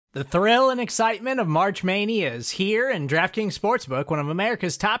The thrill and excitement of March Mania is here, and DraftKings Sportsbook, one of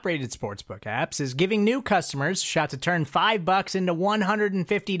America's top-rated sportsbook apps, is giving new customers a shot to turn $5 into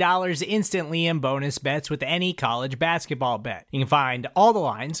 $150 instantly in bonus bets with any college basketball bet. You can find all the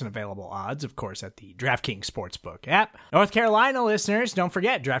lines and available odds, of course, at the DraftKings Sportsbook app. North Carolina listeners, don't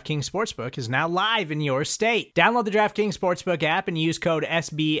forget, DraftKings Sportsbook is now live in your state. Download the DraftKings Sportsbook app and use code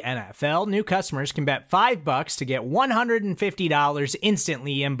SBNFL. New customers can bet $5 to get $150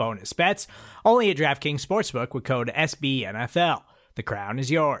 instantly in bonus bets, only at DraftKings Sportsbook with code SBNFL. The crown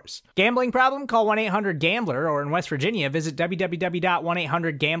is yours. Gambling problem? Call 1-800-GAMBLER, or in West Virginia, visit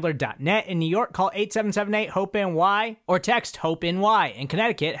www.1800gambler.net. In New York, call 877-8-HOPE-NY or text HOPE-NY. In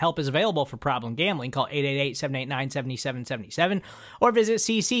Connecticut, help is available for problem gambling. Call 888-789-7777 or visit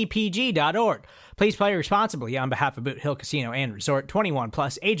ccpg.org. Please play responsibly on behalf of Boot Hill Casino and Resort. 21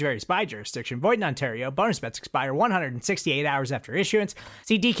 plus, age varies by jurisdiction. Void in Ontario. Bonus bets expire 168 hours after issuance.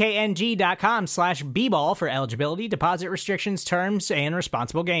 See dkng.com/bball for eligibility, deposit restrictions, terms, and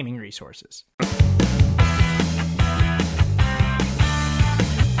responsible gaming resources.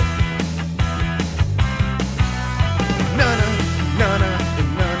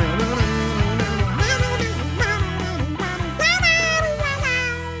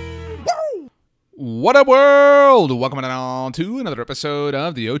 Whaddup World! Welcome on to another episode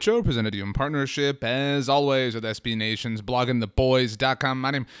of the Ocho, presented to you in partnership, as always, with SB Nation's bloggingtheboys.com.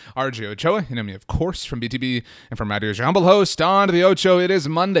 My name is RJ Ochoa. You know me, of course, from BTB, and from right here, your humble host on the Ocho. It is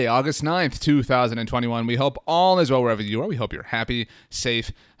Monday, August 9th, 2021. We hope all is well wherever you are. We hope you're happy,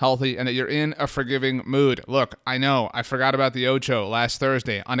 safe, healthy, and that you're in a forgiving mood. Look, I know I forgot about the Ocho last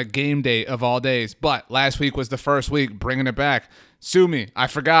Thursday on a game day of all days, but last week was the first week, bringing it back. Sue me. I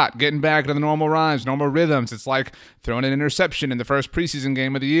forgot. Getting back to the normal rhymes, normal rhythms. It's like throwing an interception in the first preseason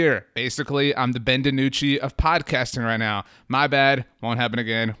game of the year. Basically, I'm the Ben DiNucci of podcasting right now. My bad. Won't happen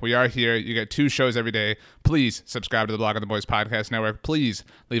again. We are here. You get 2 shows every day. Please subscribe to the Blog of the Boys Podcast Network. Please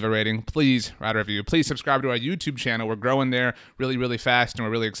leave a rating. Please write a review. Please subscribe to our YouTube channel. We're growing there really, really fast, and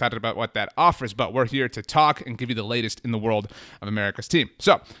we're really excited about what that offers. But we're here to talk and give you the latest in the world of America's team.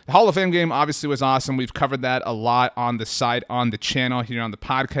 So, the Hall of Fame game obviously was awesome. We've covered that a lot on the site, on the channel here on the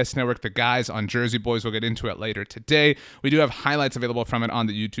podcast network. The guys on Jersey Boys will get into it later today. We do have highlights available from it on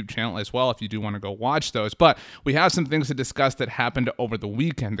the YouTube channel as well if you do want to go watch those. But we have some things to discuss that happened over the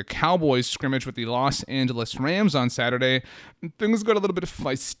weekend. The Cowboys scrimmaged with the Los Angeles Rams on Saturday. Things got a little bit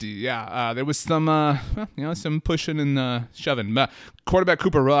feisty. Yeah, there was some, some pushing and shoving. Quarterback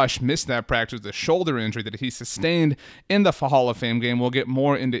Cooper Rush missed that practice with a shoulder injury that he sustained in the Hall of Fame game. We'll get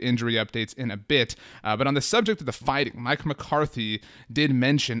more into injury updates in a bit. But on the subject of the fighting, Mike McCarthy did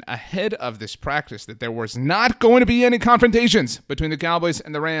mention ahead of this practice that there was not going to be any confrontations between the Cowboys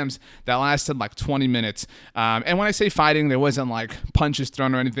and the Rams that lasted like 20 minutes. And when I say fighting, there wasn't like punches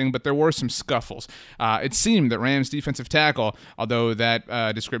thrown or anything, but there were some scuffles. It seemed that Rams defensive tackle, although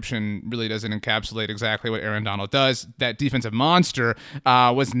that description really doesn't encapsulate exactly what Aaron Donald does, that defensive monster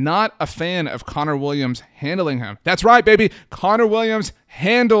was not a fan of Connor Williams handling him. That's right, baby. Connor Williams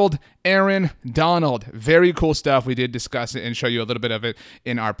handled Aaron Donald. Very cool stuff. We did discuss it and show you a little bit of it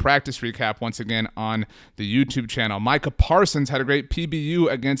in our practice recap once again on the YouTube channel. Micah Parsons had a great PBU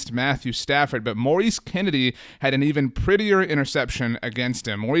against Matthew Stafford, but Maurice Kennedy had an even prettier interception against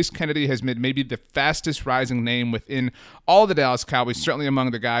him. Maurice Kennedy has made maybe the fastest rising name within all the Dallas Cowboys, certainly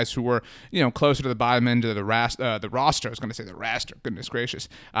among the guys who were, closer to the bottom end of the roster. I was going to say the raster. Goodness gracious.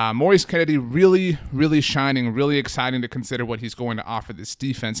 Maurice Kennedy really, really shining, really exciting to consider what he's going to offer this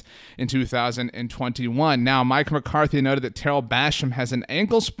defense in 2021. Now, Mike McCarthy noted that Terrell Basham has an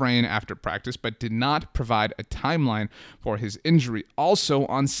ankle sprain after practice, but did not provide a timeline for his injury. Also,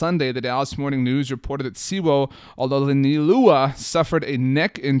 on Sunday, the Dallas Morning News reported that Siwo Ololinileua suffered a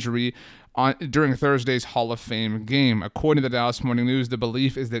neck injury during Thursday's Hall of Fame game. According to the Dallas Morning News, the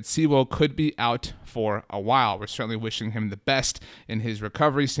belief is that Siwo could be out for a while. We're certainly wishing him the best in his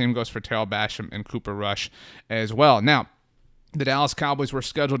recovery. Same goes for Terrell Basham and Cooper Rush as well. Now, the Dallas Cowboys were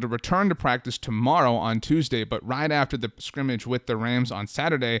scheduled to return to practice tomorrow on Tuesday, but right after the scrimmage with the Rams on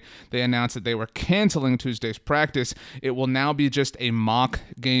Saturday, they announced that they were canceling Tuesday's practice. It will now be just a mock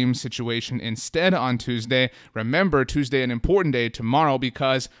game situation instead on Tuesday. Remember, Tuesday, an important day tomorrow,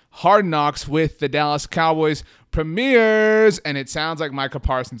 because Hard Knocks with the Dallas Cowboys premieres, and it sounds like Micah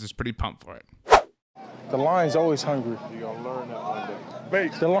Parsons is pretty pumped for it. The lion's always hungry. You're going to learn that one day.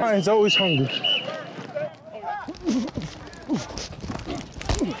 Base. The lion's always hungry.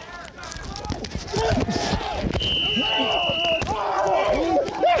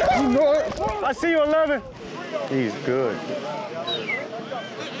 I see you, 11. He's good.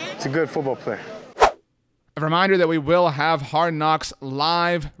 It's a good football player. A reminder that we will have Hard Knocks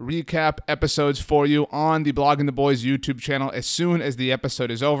live recap episodes for you on the Blogging the Boys YouTube channel as soon as the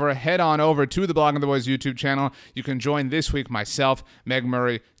episode is over. Head on over to the Blogging the Boys YouTube channel. You can join this week myself, Meg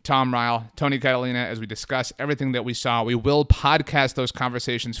Murray, Tom Ryle, Tony Catalina, as we discuss everything that we saw. We will podcast those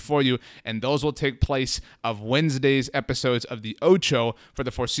conversations for you, and those will take place of Wednesday's episodes of the Ocho for the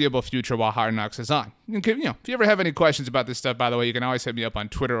foreseeable future while Hard Knocks is on. If you ever have any questions about this stuff, by the way, you can always hit me up on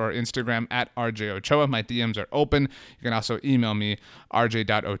Twitter or Instagram at RJ Ochoa. My DMs are open. You can also email me,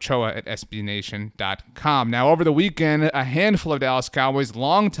 rj.ochoa@sbnation.com. Now, over the weekend, a handful of Dallas Cowboys,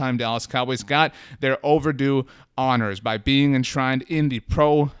 longtime Dallas Cowboys, got their overdue honors by being enshrined in the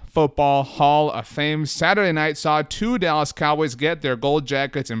Pro Football Hall of Fame. Saturday night saw two Dallas Cowboys get their gold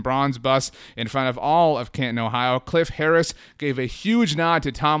jackets and bronze busts in front of all of Canton, Ohio. Cliff Harris gave a huge nod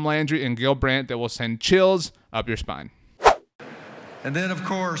to Tom Landry and Gil Brandt that will send chills up your spine. And then, of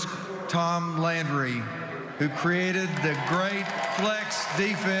course, Tom Landry, who created the great flex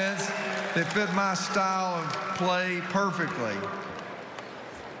defense that fit my style of play perfectly.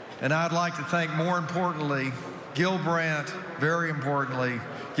 And I'd like to thank, more importantly, Gil Brandt, very importantly,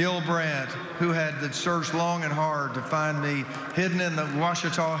 Gil Brandt, who had to search long and hard to find me hidden in the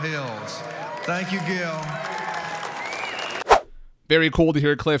Ouachita Hills. Thank you, Gil. Very cool to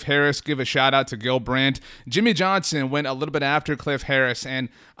hear Cliff Harris give a shout out to Gil Brandt. Jimmy Johnson went a little bit after Cliff Harris, and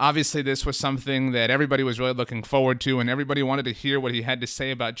obviously this was something that everybody was really looking forward to, and everybody wanted to hear what he had to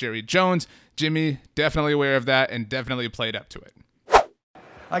say about Jerry Jones. Jimmy, definitely aware of that and definitely played up to it.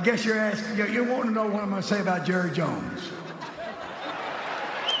 I guess you're asking, you want to know what I'm going to say about Jerry Jones.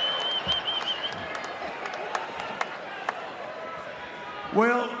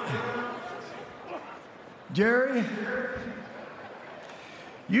 Well, Jerry,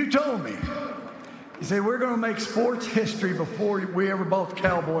 you told me. You said, we're going to make sports history before we ever bought the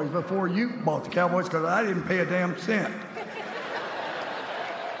Cowboys, before you bought the Cowboys, because I didn't pay a damn cent.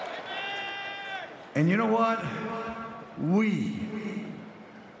 And you know what? We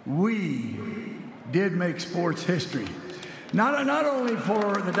did make sports history. Not only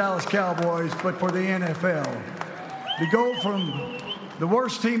for the Dallas Cowboys, but for the NFL. To go from the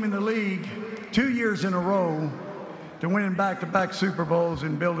worst team in the league 2 years in a row to winning back-to-back Super Bowls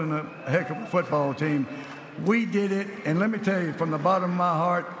and building a heck of a football team. We did it, and let me tell you, from the bottom of my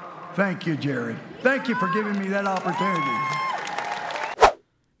heart, thank you, Jerry. Thank you for giving me that opportunity.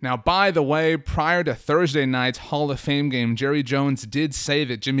 Now, by the way, prior to Thursday night's Hall of Fame game, Jerry Jones did say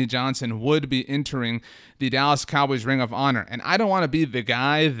that Jimmy Johnson would be entering the Dallas Cowboys Ring of Honor. And I don't want to be the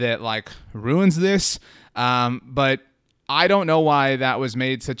guy that, ruins this, but I don't know why that was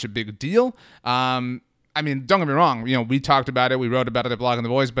made such a big deal. Don't get me wrong. We talked about it. We wrote about it at Blogging the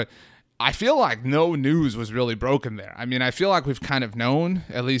Boys, but I feel like no news was really broken there. I feel like we've kind of known,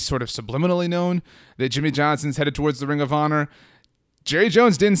 at least sort of subliminally known, that Jimmy Johnson's headed towards the Ring of Honor. Jerry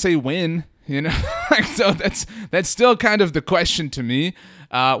Jones didn't say when, so that's still kind of the question to me.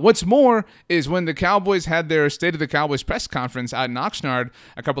 What's more is when the Cowboys had their State of the Cowboys press conference out in Oxnard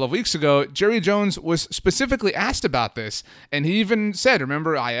a couple of weeks ago, Jerry Jones was specifically asked about this, and he even said,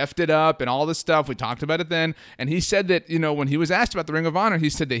 remember, I effed it up and all this stuff. We talked about it then, and he said that, when he was asked about the Ring of Honor, he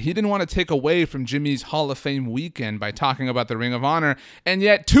said that he didn't want to take away from Jimmy's Hall of Fame weekend by talking about the Ring of Honor, and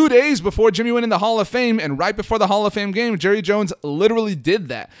yet 2 days before Jimmy went in the Hall of Fame and right before the Hall of Fame game, Jerry Jones literally did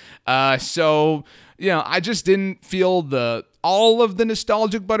that. I just didn't feel all of the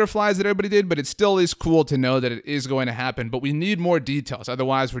nostalgic butterflies that everybody did, but it still is cool to know that it is going to happen. But we need more details.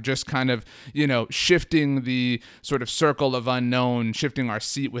 Otherwise, we're just kind of, shifting the sort of circle of unknown, shifting our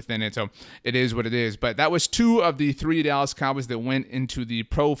seat within it. So it is what it is. But that was 2 of the 3 Dallas Cowboys that went into the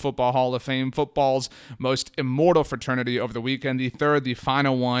Pro Football Hall of Fame, football's most immortal fraternity over the weekend. The third, the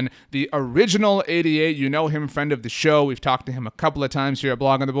final one, the original 88. You know him, friend of the show. We've talked to him a couple of times here at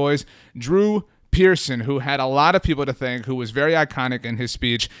Blogging the Boys. Drew Pearson, who had a lot of people to thank, who was very iconic in his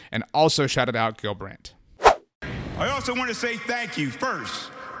speech, and also shouted out Gil Brandt. I also want to say thank you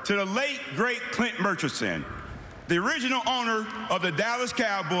first to the late, great Clint Murchison, the original owner of the Dallas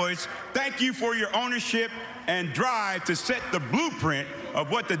Cowboys. Thank you for your ownership and drive to set the blueprint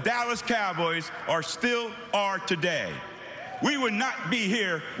of what the Dallas Cowboys still are today. We would not be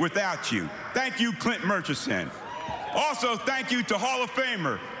here without you. Thank you, Clint Murchison. Also, thank you to Hall of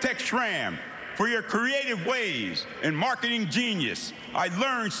Famer Tex Schramm for your creative ways and marketing genius. I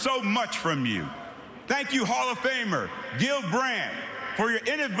learned so much from you. Thank you, Hall of Famer Gil Brandt, for your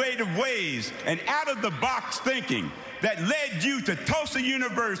innovative ways and out-of-the-box thinking that led you to Tulsa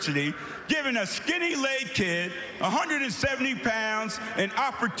University, giving a skinny-legged kid 170 pounds an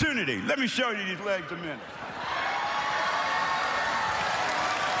opportunity. Let me show you these legs a minute.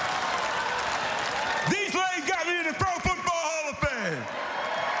 These legs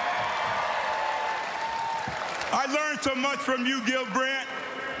I learned so much from you, Gil Brandt,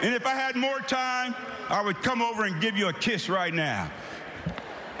 and if I had more time, I would come over and give you a kiss right now.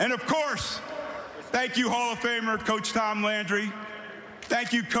 And of course, thank you, Hall of Famer, Coach Tom Landry.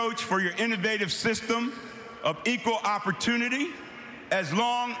 Thank you, Coach, for your innovative system of equal opportunity, as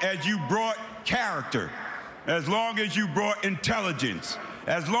long as you brought character, as long as you brought intelligence,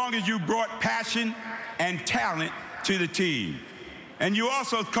 as long as you brought passion and talent to the team. And you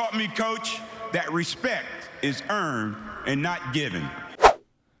also taught me, Coach, that respect is earned and not given.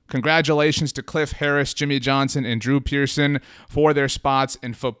 Congratulations to Cliff Harris, Jimmy Johnson, and Drew Pearson for their spots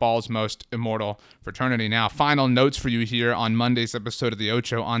in football's most immortal fraternity. Now, final notes for you here on Monday's episode of the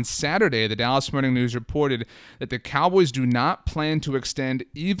Ocho. On Saturday, the Dallas Morning News reported that the Cowboys do not plan to extend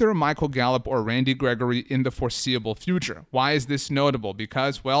either Michael Gallup or Randy Gregory in the foreseeable future. Why is this notable?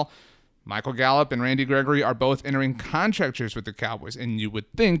 Because, well, Michael Gallup and Randy Gregory are both entering contract years with the Cowboys, and you would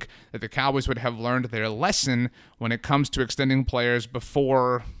think that the Cowboys would have learned their lesson when it comes to extending players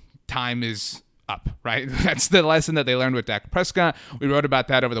before time is up, right? That's the lesson that they learned with Dak Prescott. We wrote about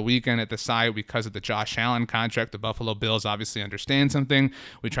that over the weekend at the site because of the Josh Allen contract. The Buffalo Bills obviously understand something.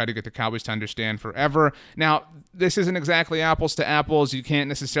 We try to get the Cowboys to understand forever. Now, this isn't exactly apples to apples. You can't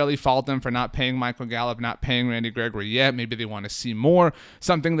necessarily fault them for not paying Michael Gallup, not paying Randy Gregory yet. Maybe they want to see more.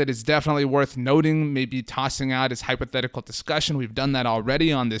 Something that is definitely worth noting, maybe tossing out as hypothetical discussion, we've done that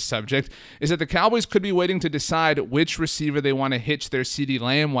already on this subject, is that the Cowboys could be waiting to decide which receiver they want to hitch their CeeDee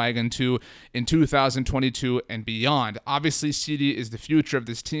Lamb wagon to in 2022 and beyond. Obviously, CeeDee is the future of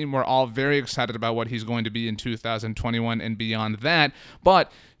this team. We're all very excited about what he's going to be in 2021 and beyond that.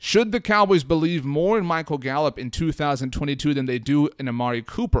 But should the Cowboys believe more in Michael Gallup in 2022 than they do in Amari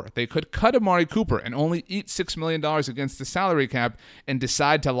Cooper? They could cut Amari Cooper and only eat $6 million against the salary cap and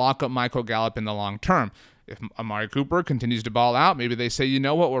decide to lock up Michael Gallup in the long term. If Amari Cooper continues to ball out, maybe they say, you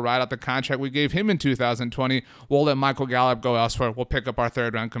know what, we'll ride out the contract we gave him in 2020. We'll let Michael Gallup go elsewhere. We'll pick up our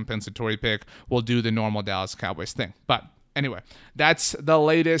third-round compensatory pick. We'll do the normal Dallas Cowboys thing. But anyway, that's the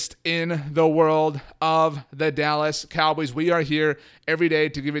latest in the world of the Dallas Cowboys. We are here every day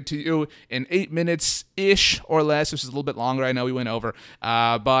to give it to you in 8 minutes-ish or less. This is a little bit longer. I know we went over.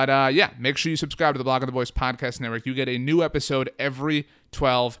 But make sure you subscribe to the Blogging the Boys Podcast Network. You get a new episode every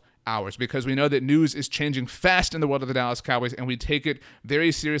 12 hours, because we know that news is changing fast in the world of the Dallas Cowboys, and we take it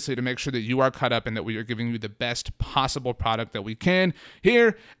very seriously to make sure that you are caught up and that we are giving you the best possible product that we can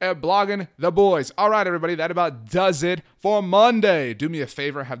here at Blogging the Boys. All right, everybody, that about does it for Monday. Do me a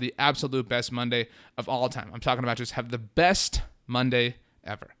favor, have the absolute best Monday of all time. I'm talking about just have the best Monday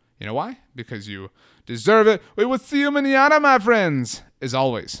ever. You know why? Because you deserve it. We will see you mañana, my friends. As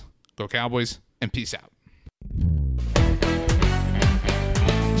always, go Cowboys, and peace out.